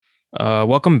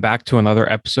Welcome back to another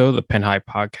episode of the Pin High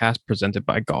Podcast presented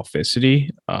by Golficity.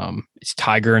 It's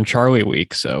Tiger and Charlie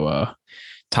week, so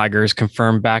Tiger is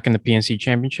confirmed back in the PNC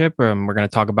Championship. We're going to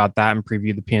talk about that and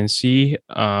preview the PNC.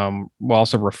 We'll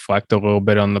also reflect a little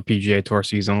bit on the PGA Tour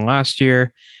season last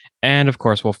year, and of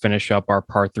course, we'll finish up our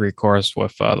Par 3 course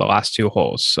with the last two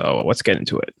holes. So let's get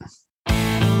into it.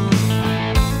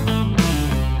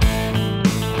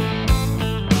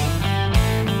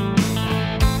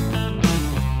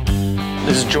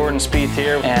 This is Jordan Spieth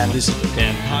here, and this is the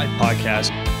Pin High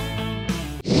Podcast.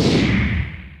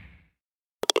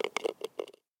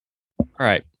 All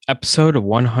right, episode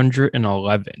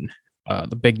 111.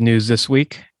 The big news this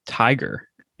week: Tiger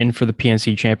in for the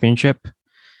PNC Championship.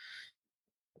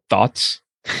 Thoughts?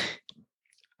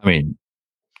 I mean,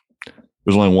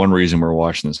 there's only one reason we're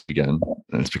watching this again,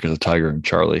 and it's because of Tiger and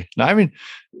Charlie. Now, I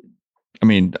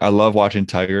mean, I love watching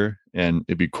Tiger, and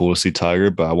it'd be cool to see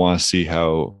Tiger, but I want to see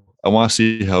how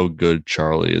good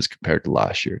Charlie is compared to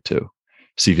last year too.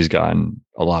 See if he's gotten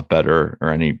a lot better,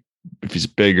 or if he's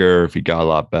bigger, if he got a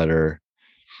lot better.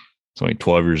 He's only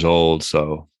 12 years old,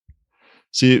 so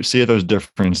see if there's a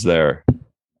difference there.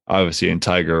 Obviously, and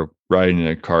Tiger riding in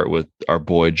a cart with our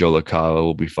boy Joe Licata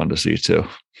will be fun to see too.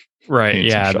 Right.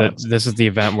 Yeah. This is the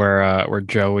event where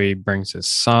Joey brings his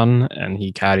son and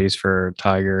he caddies for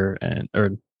Tiger,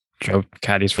 or Joe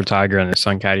caddies for Tiger and his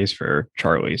son caddies for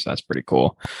Charlie. So that's pretty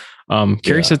cool.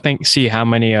 Curious to see how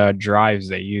many drives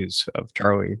they use of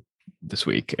Charlie this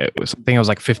week. I think it was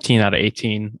like 15 out of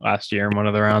 18 last year in one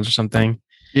of the rounds or something.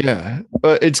 Yeah,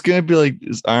 but it's gonna be like,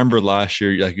 I remember last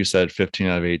year, like you said, 15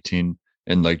 out of 18,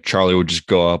 and like Charlie would just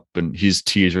go up, and his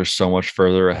tees are so much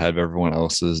further ahead of everyone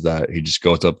else's that he just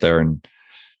goes up there and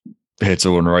hits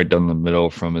one right down the middle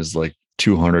from his like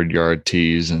 200-yard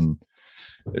tees, and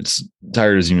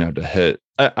Tiger doesn't even have to hit.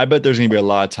 I bet there's gonna be a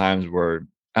lot of times where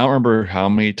I don't remember how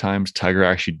many times Tiger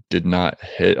actually did not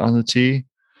hit on the tee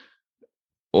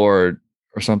or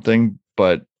something,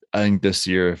 but I think this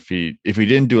year, if he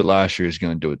didn't do it last year, he's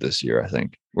going to do it this year. I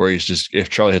think, where if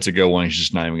Charlie hits a good one, he's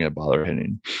just not even going to bother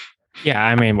hitting. Yeah,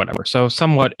 I mean, whatever. So,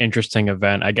 somewhat interesting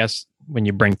event. I guess when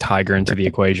you bring Tiger into the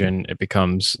equation, it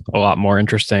becomes a lot more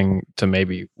interesting to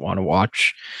maybe want to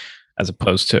watch, as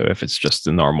opposed to if it's just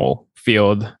a normal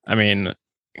field. I mean,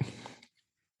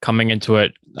 coming into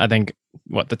it, I think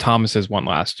the Thomases won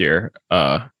last year.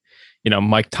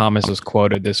 Mike Thomas was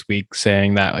quoted this week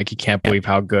saying that like he can't believe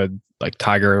how good like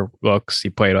Tiger looks. He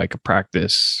played like a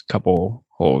practice couple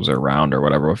holes or round or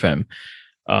whatever with him.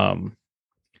 I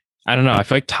don't know. I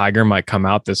feel like Tiger might come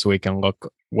out this week and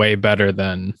look way better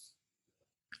than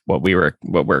what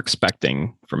we're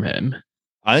expecting from him.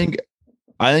 I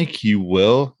think he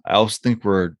will. I also think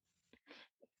I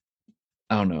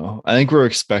don't know. I think we're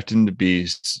expecting to be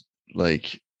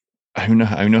like, I don't know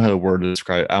how the word to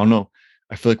describe it. I don't know.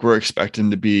 I feel like we're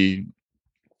expecting to be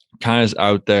kind of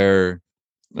out there,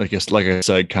 like I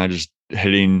said, kind of just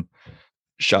hitting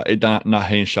not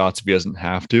hitting shots if he doesn't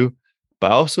have to.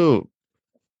 But I also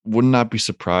would not be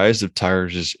surprised if Tiger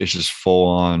is just full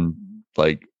on,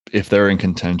 like if they're in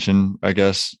contention, I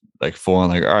guess, like full on,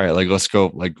 like, all right, like let's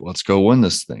go win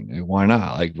this thing. Like, why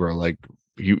not? Like we're like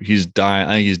he's dying.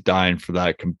 I think he's dying for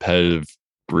that competitive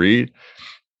breed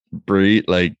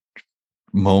like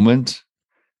moment,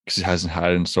 because he hasn't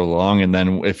had it in so long. And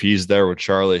then if he's there with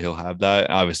Charlie, he'll have that.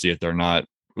 Obviously, if they're not,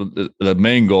 the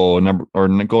main goal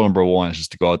number one is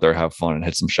just to go out there, have fun, and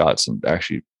hit some shots, and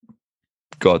actually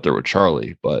go out there with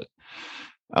Charlie. But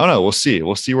I don't know. We'll see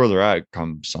where they're at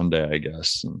come Sunday, I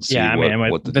guess. And see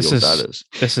what the deal with that is.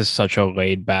 This is such a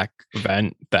laid back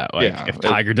event that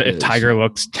if Tiger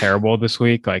looks terrible this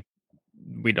week, like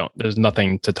there's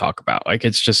nothing to talk about. Like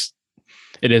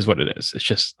it is what it is. It's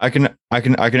just I can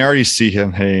already see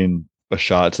him hitting a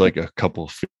shot to like a couple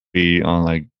feet on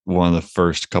like one of the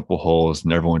first couple holes,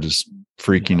 and everyone just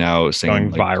freaking out,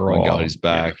 saying going viral. Oh my God, he's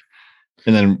back. Yeah.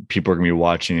 And then people are gonna be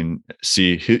watching.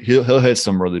 See, he'll hit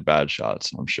some really bad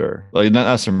shots. I'm sure, like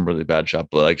not some really bad shot,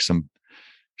 but like some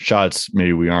shots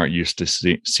maybe we aren't used to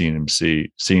seeing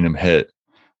him hit.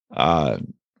 But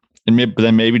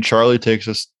then maybe Charlie takes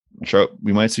us.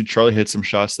 We might see Charlie hit some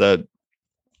shots that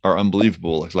are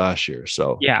unbelievable like last year.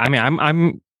 So yeah, I mean,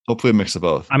 I'm hopefully a mix of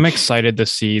both. I'm excited to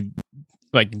see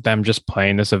like them just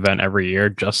playing this event every year,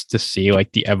 just to see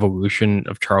like the evolution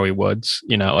of Charlie Woods.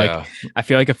 I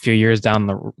feel like a few years down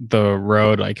the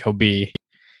road, like he'll be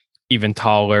even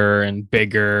taller and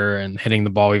bigger and hitting the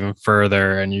ball even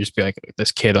further, and you just be like,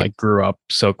 this kid like grew up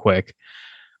so quick.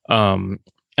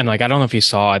 And like, I don't know if you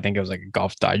saw, I think it was like a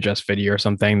Golf Digest video or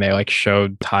something. They like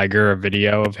showed Tiger a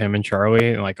video of him and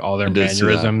Charlie and like all their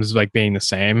mannerisms like being the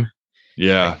same.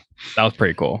 Yeah. Like, that was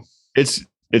pretty cool. It's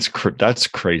that's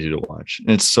crazy to watch,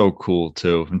 and it's so cool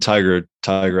too. And Tiger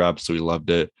absolutely loved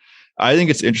it. I think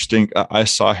it's interesting. I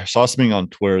saw something on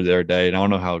Twitter the other day, and I don't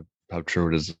know how true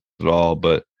it is at all,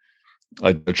 but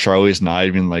like Charlie's not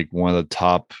even like one of the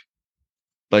top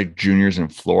like juniors in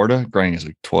Florida. Granted, he's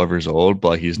like 12 years old, but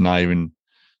like, he's not even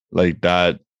like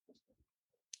that.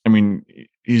 I mean,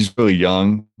 he's really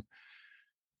young,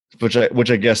 which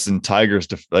I guess in Tiger's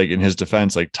like in his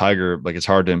defense, like Tiger, like it's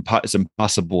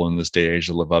impossible in this day and age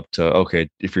to live up to. Okay,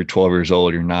 if you're 12 years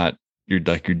old, you're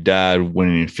like your dad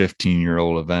winning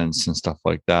 15-year-old events and stuff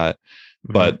like that.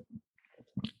 Mm-hmm. But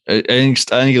I think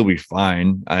he'll be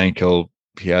fine. I think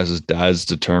he has his dad's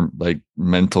like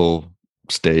mental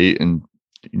state, and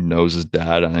he knows his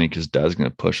dad. I think his dad's going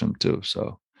to push him too.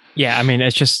 So yeah, I mean,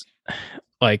 it's just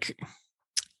like,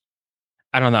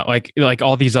 I don't know, like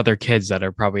all these other kids that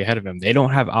are probably ahead of him, they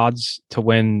don't have odds to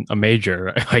win a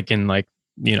major like in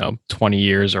 20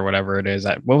 years or whatever it is.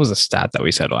 What was the stat that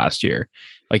we said last year?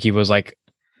 Like he was like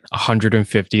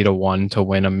 150 to 1 to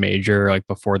win a major like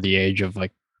before the age of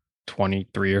like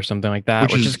 23 or something like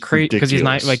that, which is crazy because he's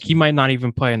not like, he might not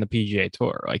even play in the PGA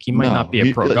Tour. Like he might not be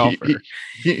a pro golfer.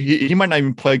 He might not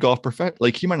even play golf perfect.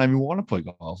 Like he might not even want to play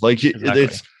golf. Like exactly.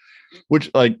 It's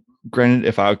which, like, granted,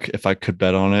 if I could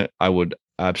bet on it, I would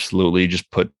absolutely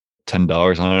just put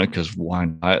 $10 on it, because why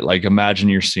not? Like imagine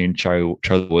you're seeing Charlie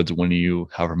Woods winning you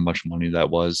however much money that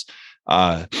was.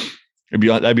 That'd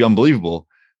be unbelievable.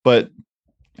 But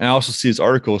and I also see this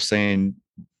article saying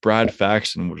Brad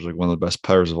Faxon, which is like one of the best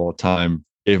players of all time,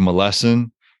 gave him a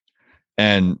lesson.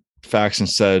 And Faxon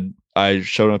said, I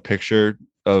showed him a picture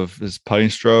of his putting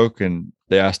stroke, and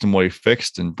they asked him what he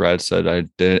fixed, and Brad said, I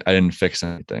didn't fix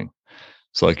anything.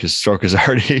 So like his stroke is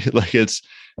already like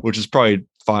which is probably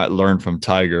fine, learned from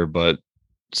Tiger, but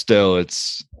still I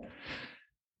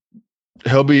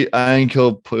think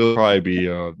he'll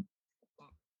probably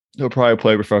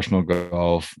play professional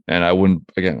golf, and I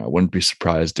wouldn't be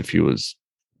surprised if he was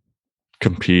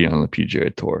competing on the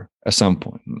PGA Tour at some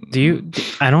point.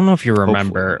 I don't know if you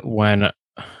remember when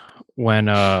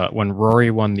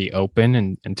Rory won the Open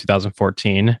in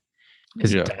 2014,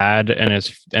 his dad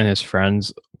and his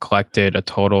friends collected a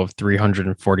total of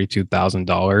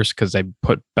 $342,000 because they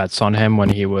put bets on him when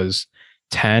he was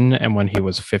 10 and when he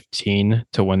was 15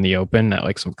 to win the Open at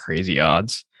like some crazy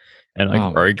odds. And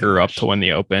like Rory grew up to win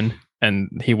the Open,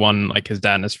 and he won, like his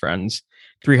dad and his friends,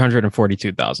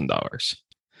 $342,000.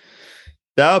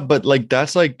 Yeah, but like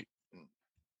that's like,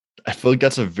 I feel like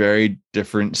that's a very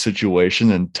different situation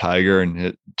than Tiger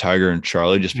and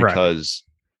Charlie, just because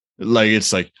like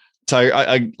it's like Tiger.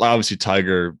 I obviously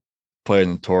Tiger played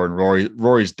in the tour, and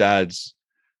Rory's dad's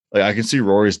like, I can see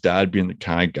Rory's dad being the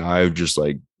kind of guy who just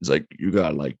like is like, you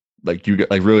got you get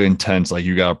like really intense, like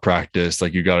you gotta practice,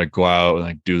 like you gotta go out and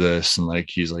like do this, and like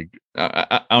he's like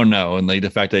I don't know, and like the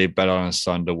fact that he bet on his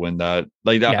son to win that,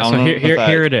 like that, yeah, so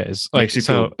here it is, like, makes you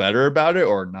feel better about it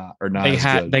or not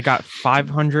they got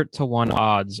 500 to 1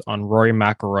 odds on Rory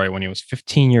McIlroy when he was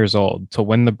 15 years old to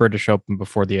win the British Open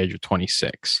before the age of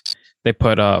 26. They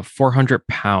put 400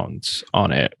 pounds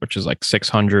on it, which is like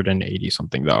 680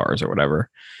 something dollars or whatever,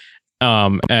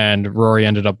 and Rory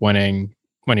ended up winning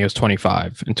when he was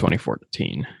 25 in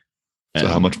 2014. So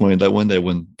how much money did that win? They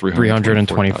win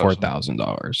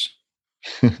 $324,000.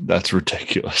 That's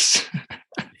ridiculous.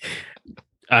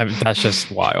 That's just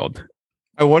wild.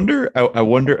 I wonder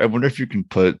if you can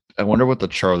I wonder what the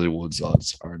Charlie Woods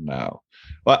odds are now.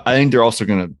 Well, I think they're also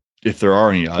gonna, if there are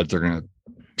any odds, they're gonna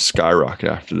skyrocket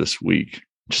after this week,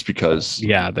 just because.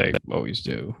 Yeah, they always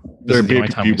do. There are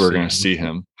people are gonna see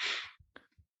him.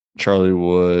 Charlie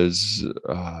Woods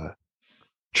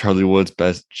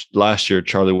best last year.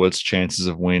 Charlie Woods' chances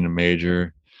of winning a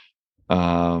major,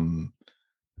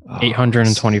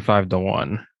 825 to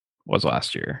 1 was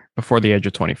last year before the age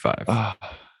of 25.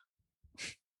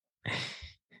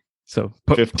 So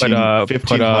put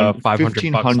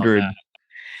 500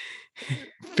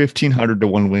 $1,500 to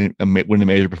 1 win a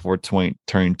major before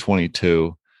turning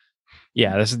 22.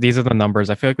 Yeah, these are the numbers.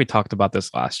 I feel like we talked about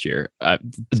this last year.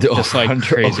 Just like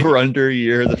crazy. Over under a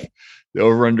year. The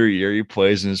over under a year he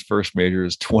plays in his first major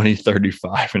is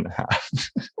 2035 and a half.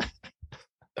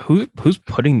 Who's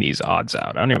putting these odds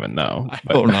out? I don't even know. I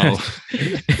don't know.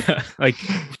 Like,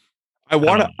 I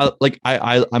want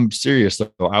to I'm serious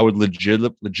though. I would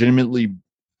legitimately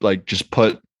like just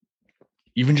put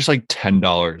even just like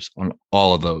 $10 on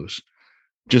all of those,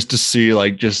 just to see,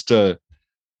 like, just to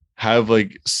have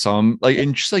like some, like,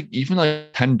 and just like even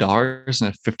like $10 and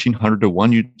at 1,500 to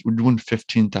 1, you would win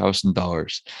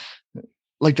 $15,000.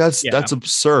 Like that's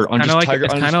absurd. It's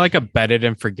kind of like a bet it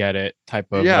and forget it type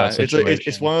of situation.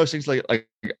 It's one of those things like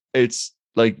it's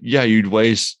like, yeah,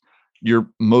 you're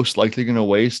most likely going to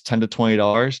waste $10 to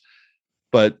 $20,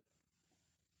 but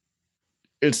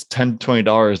it's $10 to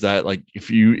 $20 that, like, if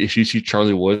you see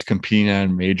Charlie Woods competing at a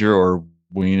major or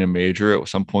winning a major at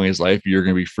some point in his life, you're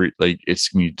going to be free. Like, it's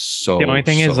going to be so. The only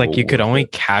thing is, like, you could only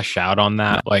it. cash out on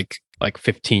that like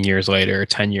 15 years later,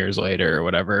 10 years later, or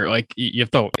whatever. Like, you have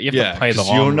to play the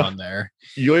long run there.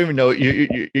 You don't even know you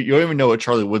don't even know what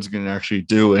Charlie Woods is going to actually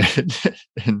do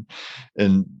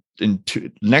in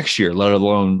next year, let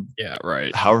alone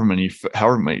however many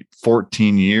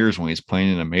 14 years when he's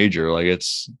playing in a major. Like,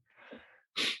 it's,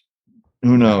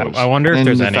 who knows? I wonder if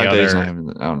there's any other. I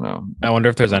don't know. I wonder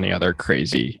if there's any other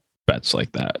crazy bets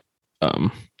like that.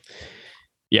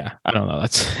 Yeah, I don't know.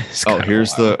 That's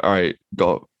here's all right.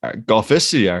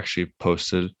 Golficity actually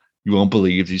posted, you won't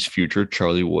believe these future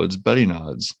Charlie Woods betting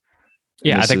odds.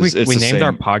 Yeah, I think we named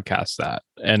our podcast that,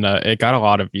 and it got a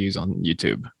lot of views on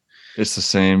YouTube. It's the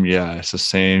same. Yeah, it's the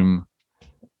same.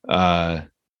 The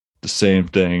same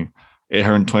thing.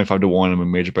 825 to 1. I'm a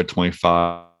major by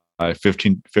 25.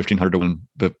 1500 to win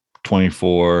but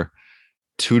 24.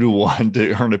 2 to 1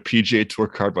 to earn a PGA Tour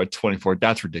card by 24.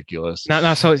 That's ridiculous.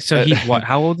 No. So he's what?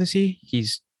 How old is he?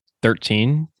 He's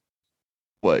 13.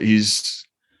 What his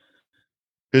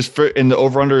in the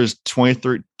over under is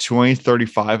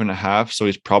 35 and a half. So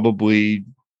he's probably,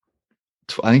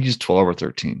 I think he's 12 or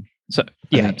 13. So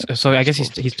yeah. So I guess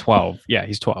he's 12. Yeah,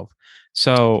 he's 12.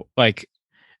 So, like,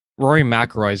 Rory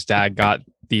McIlroy's dad got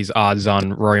these odds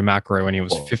on Rory McIlroy when he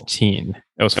was 15.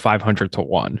 It was 500 to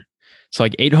 1. So,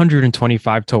 like,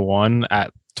 825 to 1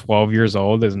 at 12 years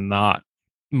old is not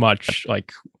much,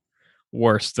 like,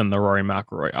 worse than the Rory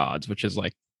McIlroy odds, which is,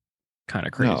 like, kind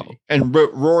of crazy. No. And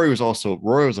Rory was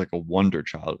like a wonder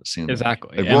child. It seemed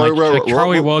exactly. Like, and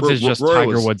Charlie Woods is just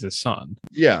Tiger Woods' son.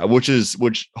 Yeah,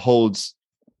 which holds,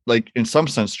 like, in some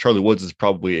sense, Charlie Woods is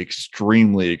probably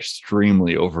extremely,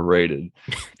 extremely overrated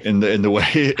in the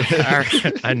way.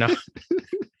 I know.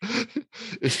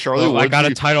 Is Charlie Woods? I got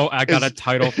a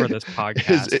title for this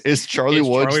podcast. Is Charlie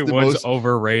Woods the most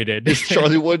overrated? Is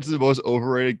Charlie Woods the most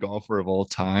overrated golfer of all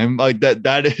time? Like,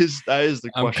 that is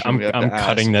the question. I'm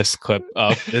cutting this clip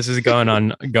up. This is going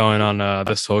on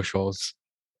the socials.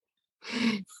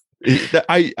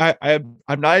 I'm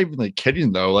not even, like,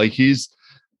 kidding though. Like, he's,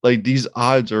 like, these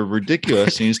odds are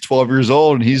ridiculous. And he's 12 years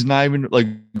old, and he's not even, like,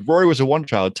 Rory was a wonder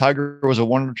child. Tiger was a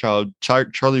wonder child.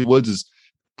 Charlie Woods is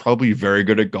probably very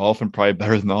good at golf and probably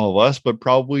better than all of us, but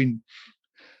probably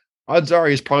odds are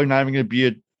he's probably not even going to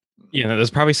be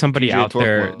there's probably somebody out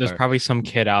there. There's probably some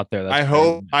kid out there. I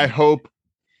hope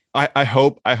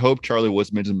Charlie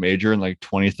Woods makes a major in, like,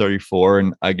 2034,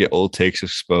 and I get Old Takes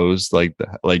Exposed, like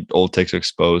Old Takes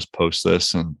Exposed post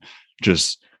this and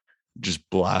just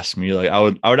blast me. Like, I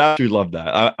would actually love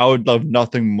that. I would love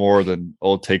nothing more than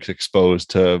Old Takes Exposed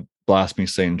to blast me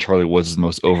saying Charlie Woods is the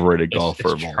most overrated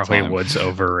golfer of all time. Charlie Woods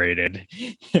overrated.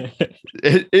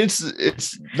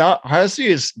 It's not, honestly,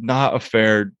 it's not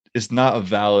a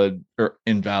valid or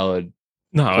invalid.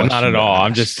 No, not at all.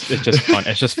 It's just fun.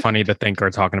 It's just funny to think we're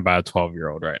talking about a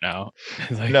 12-year-old right now.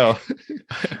 Like, no.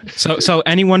 So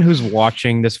anyone who's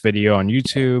watching this video on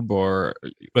YouTube or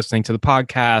listening to the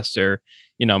podcast, or,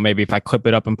 maybe if I clip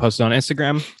it up and post it on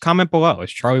Instagram, comment below.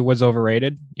 Is Charlie Woods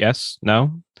overrated? Yes?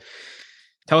 No?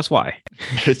 Tell us why.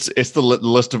 It's the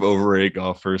list of overrated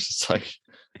golfers. It's like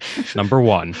number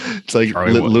 1. It's like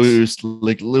Lewis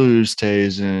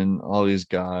Tazen, all these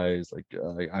guys. Like,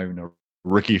 I don't know,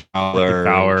 Ricky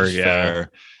Fowler, yeah.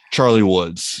 Charlie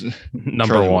Woods,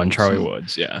 number 1, Charlie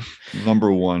Woods, yeah.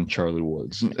 Number 1, Charlie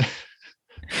Woods.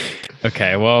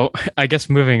 Okay, well, I guess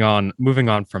moving on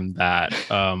from that,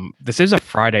 this is a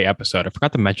Friday episode. I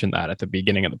forgot to mention that at the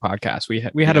beginning of the podcast. We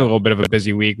had a little bit of a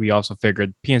busy week. We also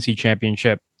figured PNC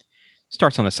Championship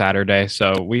starts on a Saturday,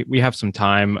 so we have some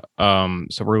time.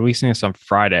 So we're releasing this on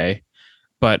Friday,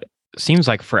 but seems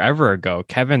like forever ago,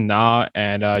 Kevin Na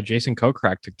and Jason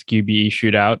Kokrak took the QBE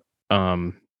shootout.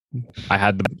 I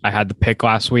had the pick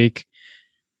last week.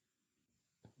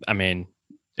 I mean,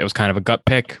 it was kind of a gut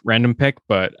pick, random pick,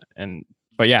 but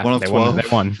yeah, they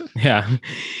won. Yeah.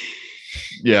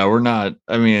 Yeah, we're not.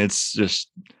 I mean, it's just,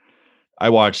 it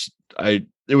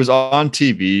was on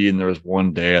TV, and there was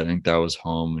one day I think that I was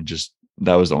home, and just,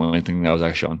 that was the only thing that was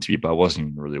actually on TV, but I wasn't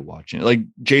even really watching it. Like,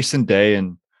 Jason Day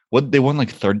and what they won,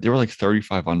 like 30, they were like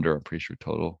 35 under, I'm pretty sure,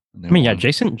 total. Yeah,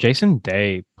 Jason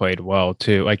Day played well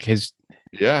too. Like,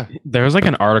 there was like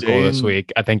an article this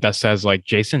week, I think, that says, like,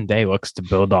 Jason Day looks to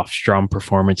build off strong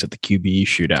performance at the QBE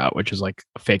shootout, which is like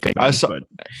a fake event,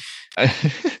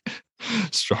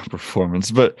 strong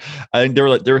performance. But I think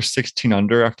they were 16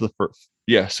 under after the first.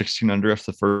 Yeah, 16 under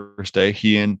after the first day.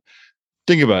 Think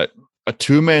about it. a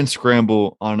 2-man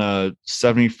scramble on a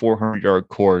 7,400-yard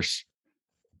course.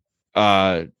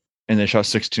 And they shot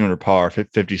 16 under par,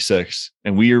 56,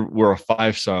 and we're a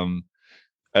 5-some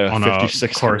at a On a course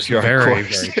 5,600-yard very,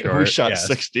 course. very short. We shot yes.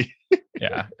 60.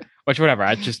 Yeah, which whatever.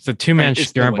 I just the 2-man It's the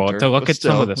scramble. winter, To look but at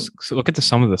some of still. the look at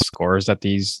some of the scores that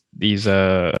these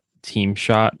teams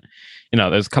shot. You know,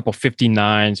 there's a couple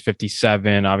 59s,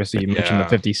 57. Obviously, you mentioned the Yeah.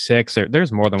 56.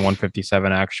 There's more than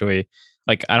 157 actually.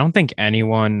 Like, I don't think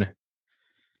anyone.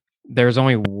 There's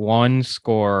only one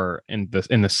score in the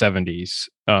 70s.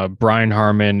 Brian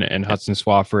Harmon and Hudson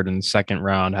Swafford in the second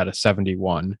round had a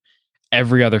 71.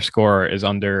 Every other score is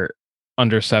under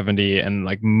 70, and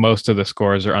like most of the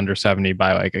scores are under 70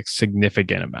 by like a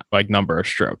significant amount, like number of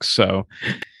strokes. So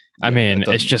I mean,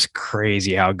 it's just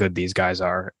crazy how good these guys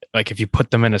are. Like if you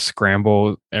put them in a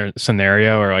scramble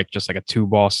scenario or like just like a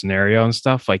 2-ball scenario and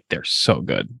stuff, like they're so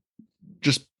good.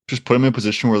 Just put them in a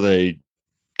position where they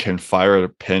can fire at a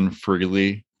pin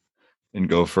freely and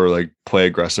go for like play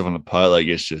aggressive on the putt. Like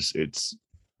it's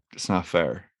not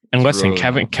fair. And It's listen,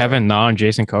 really Kevin Na and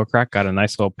Jason Kokrak got a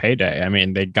nice little payday. I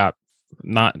mean, they got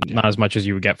not as much as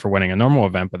you would get for winning a normal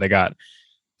event, but they got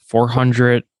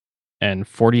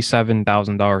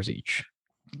 $447,000 each.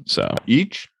 So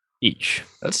each.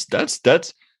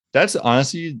 That's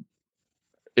honestly,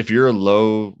 if you're a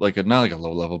low, like not like a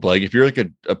low level, but like if you're like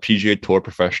a PGA Tour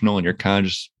professional and you're kind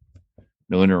of just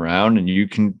milling around and you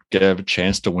can have a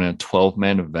chance to win a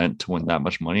 12-man event to win that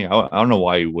much money, I don't know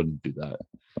why you wouldn't do that.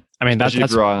 I mean, that's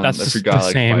the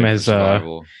same as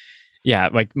yeah,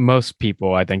 like most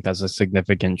people, I think that's a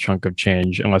significant chunk of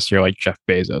change, unless you're like Jeff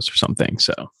Bezos or something.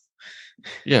 So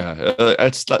yeah,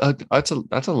 that's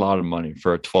a lot of money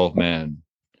for a 12-man.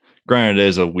 Granted, it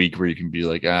is a week where you can be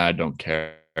like, I don't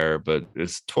care, but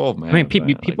it's 12-man. I mean,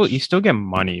 people, you still get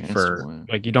money for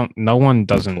like no one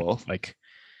doesn't 12. like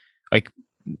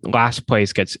last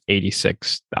place gets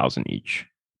 86,000 each.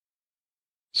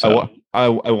 So I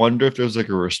wonder if there's like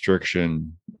a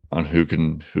restriction on who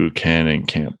can and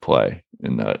can't play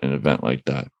in an event like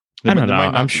that. I don't know.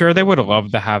 I'm sure they would have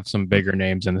loved to have some bigger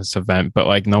names in this event, but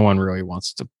like no one really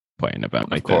wants to play an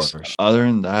event like this. Other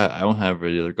than that, I don't have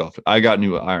any other golf. I got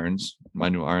new irons. My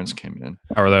new irons came in.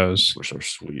 How are those? Which are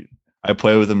sweet. I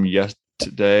played with them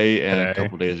yesterday and a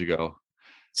couple days ago.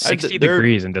 60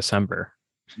 degrees in December.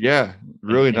 Yeah,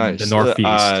 really nice. The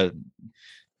Northeast.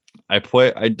 I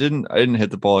didn't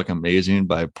hit the ball like amazing,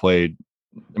 but I played.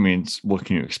 I mean, what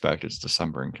can you expect? It's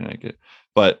December in Connecticut,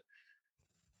 but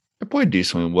I played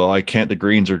decently well. The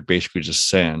greens are basically just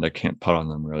sand. I can't putt on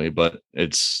them really, but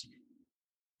it's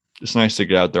nice to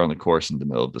get out there on the course in the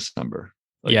middle of December.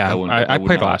 Like, yeah, I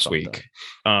played last week.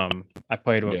 I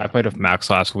played with Max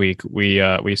last week. We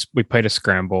played a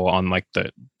scramble on like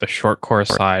the short course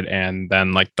side, and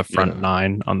then like the front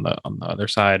 9 on the other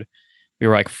side. We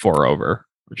were like 4 over,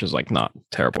 which is like not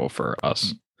terrible for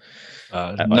us.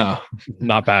 No,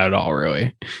 not bad at all,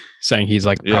 really. Saying he's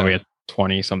like probably a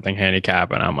 20 something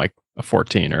handicap, and I'm like a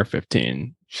 14 or a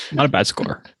 15. Not a bad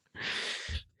score.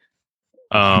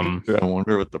 I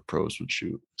wonder what the pros would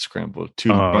shoot scramble.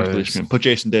 Put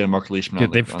Jason Day and Mark Leishman.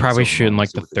 They've probably shooting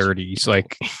like the 30s.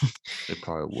 Like they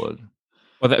probably would.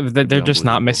 Well, they're just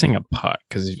not missing a putt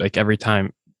because like every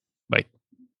time, like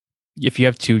if you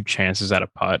have 2 chances at a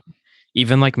putt,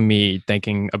 even like me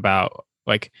thinking about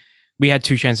like we had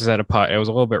 2 chances at a putt. It was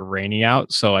a little bit rainy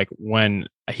out, so like when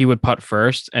he would putt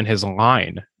first and his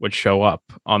line would show up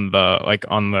on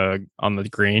the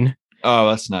green. Oh,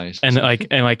 that's nice. And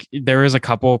there was a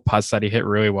couple putts that he hit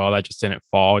really well that just didn't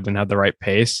fall, didn't have the right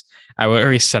pace. I would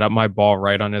already set up my ball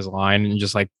right on his line and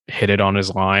just like hit it on his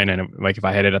line. And like if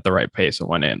I hit it at the right pace, it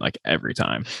went in like every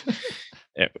time.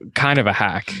 Kind of a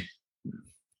hack.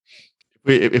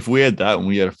 If we had that when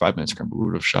we had a 5-minute scramble, we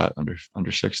would have shot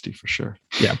under 60 for sure.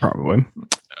 Yeah, probably.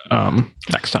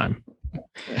 Next time.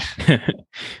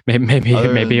 maybe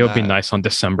it'll be nice on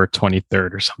December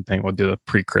 23rd or something. We'll do the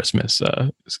pre-Christmas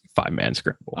 5-man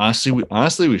scramble.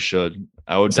 Honestly, we should.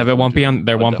 I would. Except it won't be on.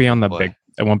 There won't be on the big.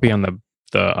 It won't be on the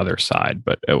other side,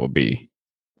 but it will be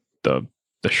the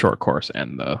short course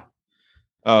and the.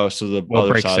 Oh, so the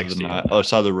other side of other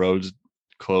side of the roads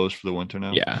closed for the winter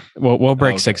now. Yeah, we'll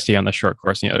break 60 on the short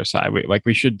course on the other side.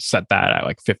 We should set that at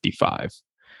like 55.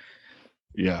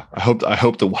 Yeah, I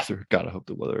hope the weather. God, I hope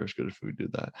the weather is good if we do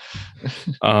that.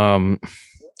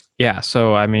 Yeah.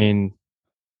 So I mean,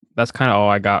 that's kind of all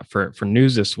I got for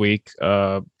news this week.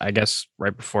 I guess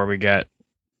right before we don't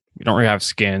really have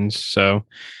skins. So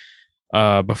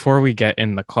before we get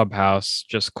in the clubhouse,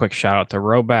 just a quick shout out to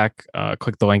Roback.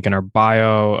 Click the link in our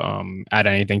bio. Add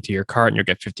anything to your cart, and you'll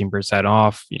get 15%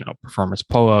 off. Performance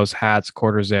polos, hats,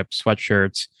 quarter zips,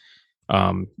 sweatshirts.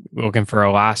 Looking for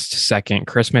a last second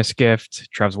Christmas gift.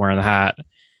 Trev's wearing the hat.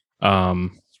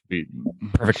 Sweet.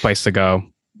 Perfect place to go.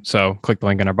 So click the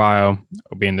link in our bio.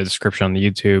 It'll be in the description on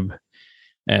the YouTube.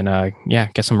 And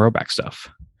get some Roback stuff.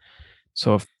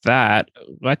 So with that,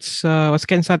 let's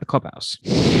get inside the clubhouse.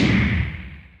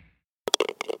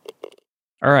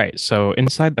 All right, so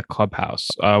inside the clubhouse,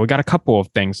 we got a couple of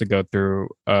things to go through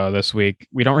this week.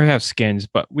 We don't really have skins,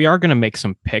 but we are going to make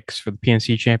some picks for the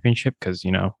PNC Championship because,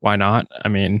 why not? I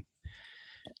mean,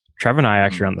 Trev and I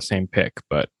actually are on the same pick,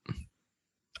 but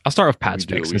I'll start with Pat's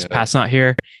pick since Pat's not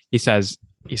here. He says,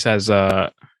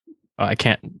 I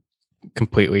can't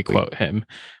completely quote him,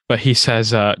 but he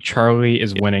says Charlie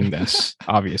is winning this,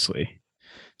 obviously.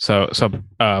 So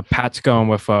Pat's going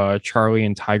with Charlie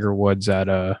and Tiger Woods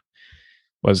at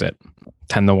was it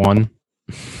 10-1?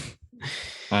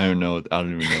 I don't know. I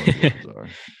don't even know what the odds are.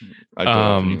 I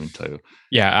don't even tell you.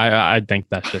 Yeah, I think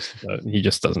that's just he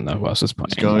just doesn't know who else is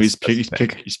playing. He's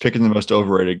picking the most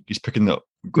overrated. He's picking the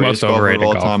greatest golfer of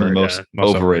all time, and the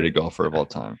most overrated golfer of all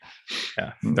time.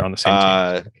 Yeah, they're on the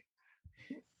same team.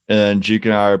 And Juke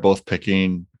and I are both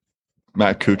picking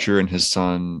Matt Kuchar and his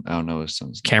son. I don't know his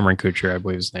son's name. Cameron Kuchar, I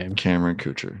believe his name. Cameron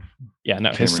Kuchar. Yeah,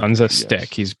 no, his son's a stick.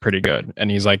 Yes. He's pretty good,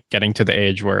 and he's like getting to the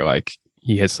age where like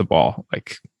he hits the ball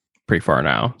like pretty far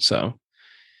now. So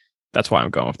that's why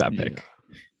I'm going with that pick.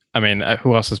 I mean,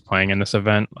 who else is playing in this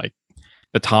event? Like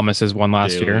the Thomases won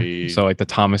last year, so like the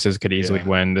Thomases could easily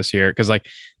win this year because like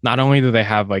not only do they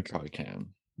have like probably can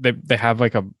they have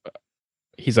like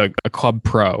he's a club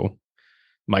pro,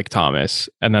 Mike Thomas,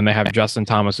 and then they have Justin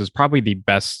Thomas, who's probably the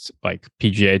best like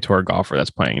PGA Tour golfer that's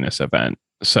playing in this event.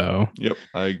 So yep,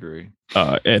 I agree.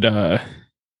 It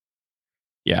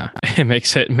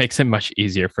makes it much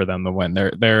easier for them to win.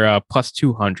 They're plus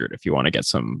 200 if you want to get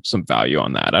some value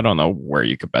on that. I don't know where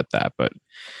you could bet that, but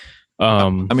I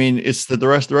mean, it's the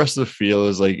rest of the field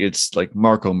is like it's like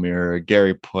Mark O'Meara,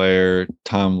 Gary Player,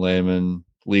 Tom Lehman,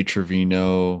 Lee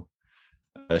Trevino,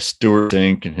 Stuart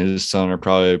Dink and his son are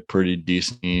probably a pretty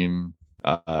decent team.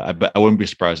 I wouldn't be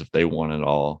surprised if they won it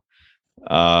all.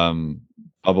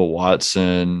 Bubba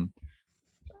Watson,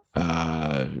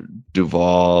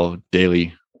 Duval,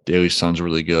 Daly's son's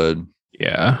really good.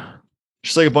 Yeah,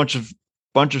 just like a bunch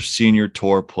of senior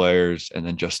tour players, and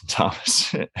then Justin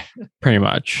Thomas. Pretty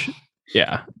much,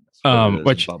 yeah.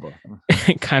 Which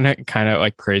kind of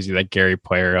like crazy that Gary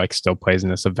Player like still plays in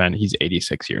this event. He's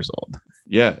 86 years old.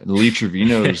 Yeah, Lee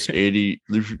Trevino's 80.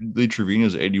 Lee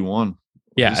Trevino's 81.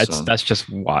 Yeah, that's just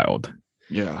wild.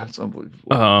 Yeah, that's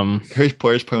unbelievable. Gary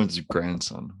Player's playing with his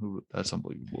grandson. That's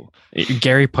unbelievable.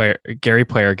 Gary Player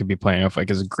could be playing with like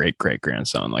his great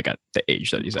grandson, like at the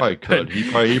age that he's probably at. Could. He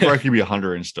probably could be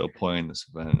 100 and still playing this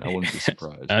event. I wouldn't be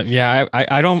surprised.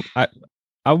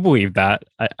 I'll believe that.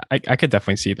 I could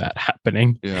definitely see that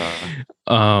happening. Yeah.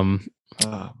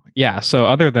 Yeah. So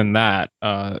other than that,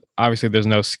 obviously there's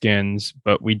no skins,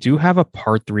 but we do have a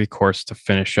par 3 course to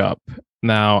finish up.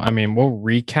 Now, I mean, we'll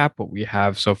recap what we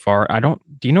have so far.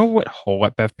 Do you know what hole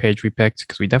at Bethpage we picked?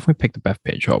 Because we definitely picked the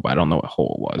Bethpage hole, but I don't know what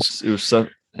hole it was. It was I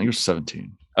think it was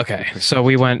 17. Okay. So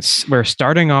we're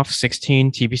starting off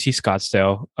 16 TBC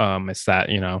Scottsdale. It's that,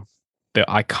 the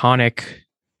iconic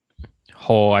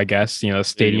hole, I guess, the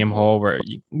stadium hole where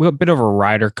a bit of a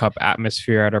Ryder Cup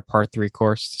atmosphere at our par 3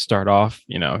 course to start off,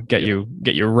 get you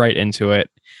right into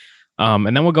it.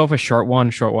 And then we'll go for short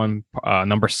one,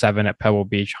 number 7 at Pebble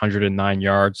Beach, 109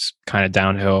 yards, kind of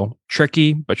downhill,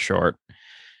 tricky, but short.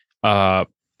 And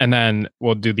then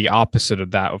we'll do the opposite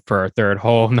of that for our third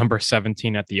hole, number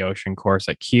 17 at the Ocean Course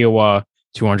at Kiowa,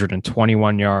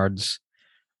 221 yards.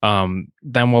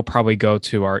 Then we'll probably go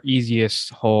to our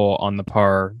easiest hole on the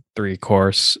par 3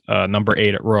 course, number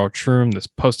 8 at Royal Troon, this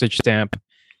postage stamp.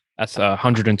 That's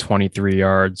 123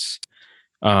 yards.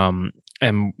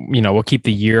 And we'll keep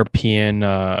the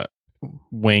European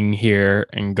wing here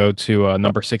and go to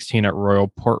number 16 at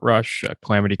Royal Portrush,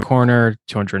 Calamity Corner,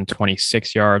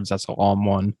 226 yards. That's a long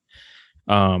one.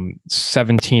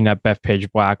 17 at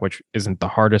Bethpage Black, which isn't the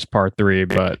hardest par 3,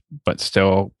 but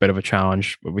still a bit of a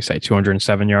challenge. What we say,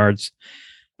 207 yards.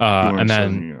 And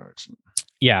then, yards.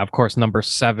 Yeah, of course, number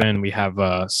 7, we have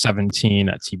 17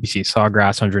 at TBC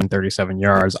Sawgrass, 137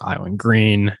 yards, Island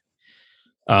Green.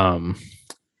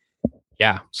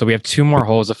 Yeah, so we have 2 more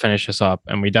holes to finish this up,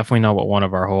 and we definitely know what one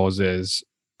of our holes is.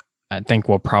 I think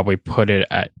we'll probably put it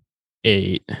at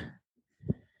 8.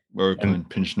 We're going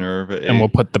pinch nerve at 8. And we'll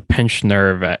put the pinch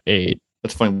nerve at 8.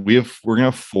 That's fine. We're gonna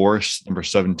have 4 number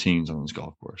 17s on this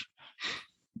golf course.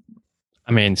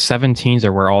 I mean, 17s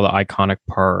are where all the iconic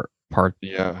par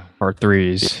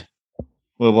 3s.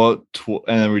 Well,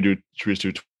 and then we do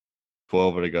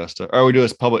 12 at Augusta. Or we do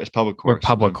it's public course. We're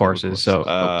public courses.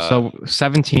 So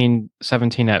 17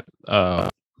 at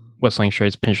Whistling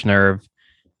Straits Pinch Nerve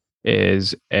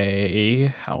is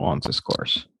how long is this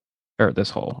course? Or this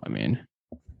hole,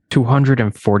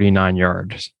 249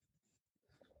 yards.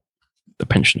 The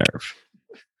Pinch Nerve.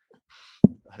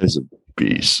 That is a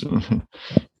beast.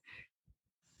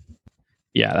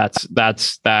 Yeah,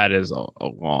 that is a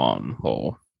long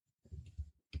hole.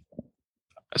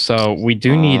 So we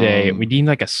do need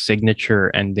like a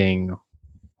signature ending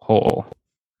hole.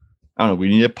 I don't know. We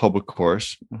need a public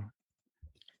course.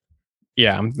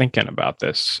 Yeah, I'm thinking about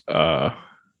this.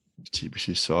 TPC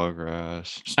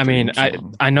Sawgrass.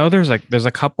 I know there's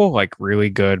a couple like really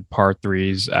good par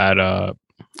threes at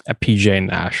PJ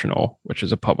National, which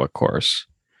is a public course.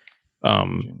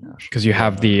 Because you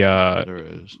have the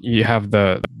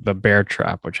Bear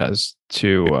Trap, which has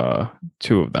two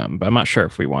of them, but I'm not sure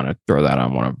if we want to throw that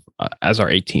on one of as our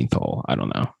 18th hole. I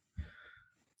don't know.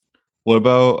 What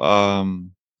about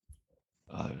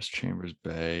there's Chambers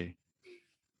Bay?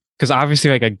 Because obviously,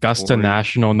 like Augusta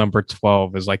National number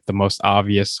 12 is like the most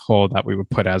obvious hole that we would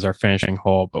put as our finishing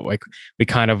hole, but like we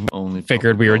kind of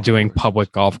figured we were doing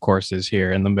public golf courses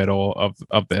here in the middle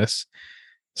of this,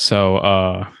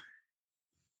 so.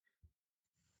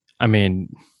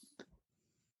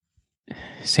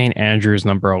 St. Andrews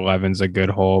number 11 is a good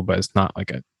hole, but it's not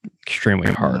like an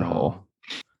extremely hard hole.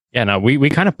 Yeah, no, we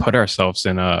kind of put ourselves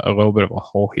in a little bit of a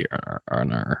hole here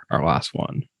on our last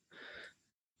one.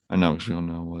 I know, because we don't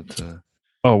know what.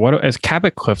 What is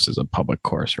Cabot Cliffs is a public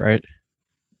course, right?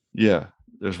 Yeah,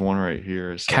 there's one right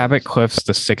here. Cabot Cliffs,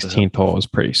 the 16th hole is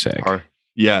pretty sick.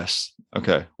 Yes.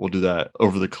 Okay, we'll do that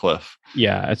over the cliff.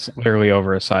 Yeah, it's literally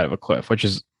over a side of a cliff, which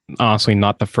is honestly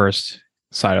not the first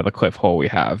side of the cliff hole we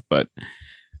have, but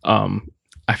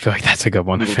I feel like that's a good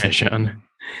one to finish on.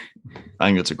 I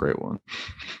think it's a great one.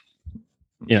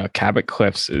 Cabot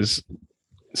Cliffs is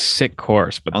sick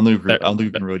course, but I don't think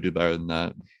we can really do better than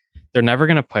that. They're never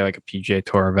going to play like a PGA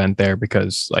Tour event there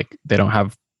because like they don't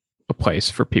have a place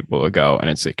for people to go, and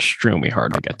it's extremely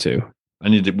hard to get to.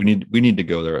 We need to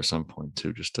go there at some point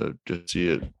too, just to see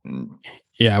it.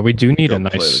 Yeah, we do need a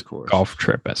nice golf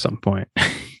trip at some point.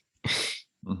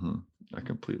 Mm-hmm. I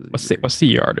completely. What's the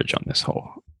yardage on this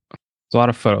hole? There's a lot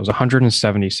of photos.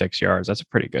 176 yards. That's a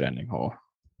pretty good ending hole.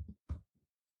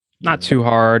 Not too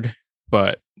hard,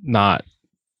 but not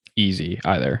easy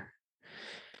either.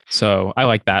 So I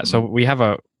like that. So we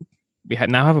now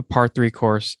have a par 3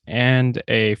 course and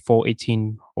a full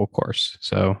 18 hole course.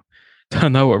 So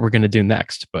don't know what we're gonna do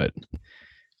next, but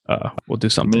we'll do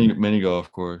something. Mini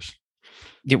golf course.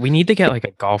 Yeah, we need to get like a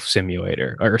golf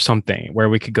simulator or something where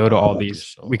we could go to all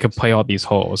these. We could play all these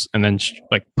holes and then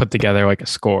like put together like a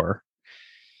score.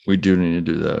 We do need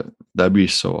to do that. That'd be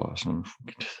so awesome if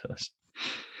we could do this.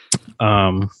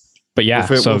 But yeah,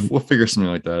 we'll figure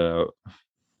something like that out.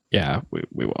 Yeah, we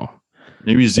will.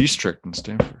 Maybe Z-Strict in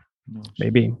Stanford.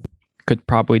 Maybe could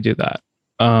probably do that.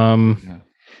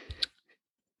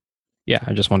 Yeah,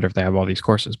 I just wonder if they have all these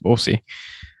courses, but we'll see.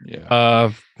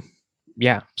 Yeah.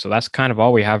 Yeah, so that's kind of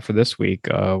all we have for this week.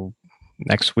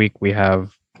 Next week we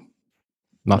have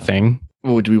nothing.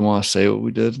 Well, do we want to say what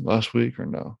we did last week or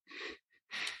no?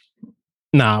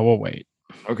 Nah, we'll wait.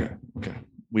 Okay.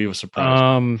 We have a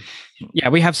surprise. Yeah,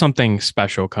 we have something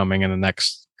special coming in the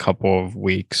next couple of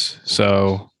weeks.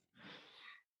 So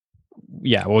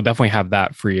yeah, we'll definitely have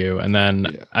that for you. And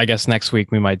then I guess next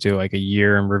week we might do like a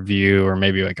year in review or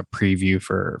maybe like a preview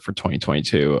for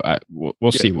 2022.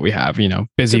 We'll see what we have,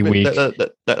 busy week.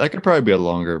 That could probably be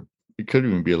it could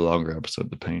even be a longer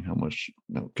episode depending how much,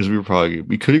 because we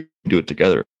could even do it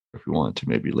together if we wanted to,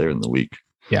 maybe later in the week.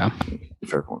 Yeah.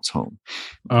 If everyone's home.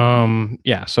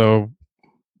 Yeah. So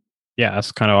yeah,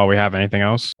 that's kind of all we have. Anything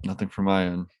else? Nothing from my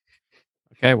end.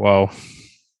 Okay. Well,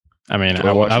 I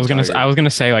was gonna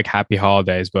say like happy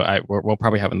holidays, but we'll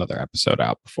probably have another episode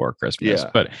out before Christmas. Yeah.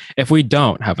 But if we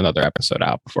don't have another episode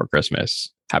out before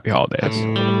Christmas, happy holidays.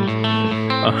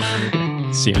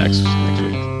 See you next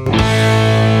week.